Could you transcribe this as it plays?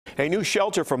A new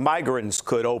shelter for migrants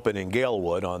could open in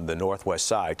Galewood on the northwest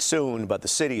side soon, but the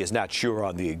city is not sure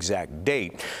on the exact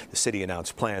date. The city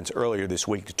announced plans earlier this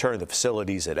week to turn the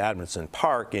facilities at Amundsen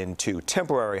Park into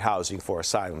temporary housing for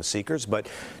asylum seekers. But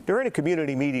during a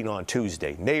community meeting on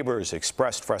Tuesday, neighbors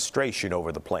expressed frustration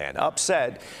over the plan,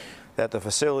 upset that the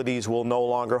facilities will no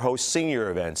longer host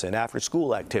senior events and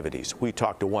after-school activities. We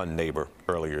talked to one neighbor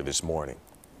earlier this morning.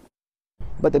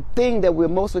 But the thing that we're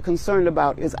mostly concerned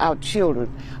about is our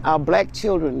children, our black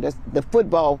children, the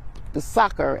football, the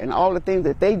soccer, and all the things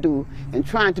that they do, and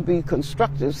trying to be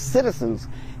constructive citizens.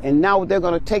 And now they're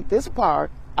going to take this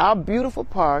park, our beautiful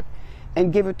park,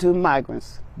 and give it to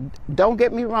migrants. Don't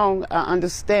get me wrong, I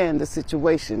understand the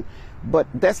situation, but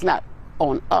that's not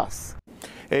on us.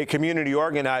 A community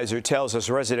organizer tells us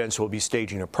residents will be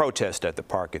staging a protest at the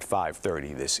park at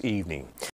 5:30 this evening.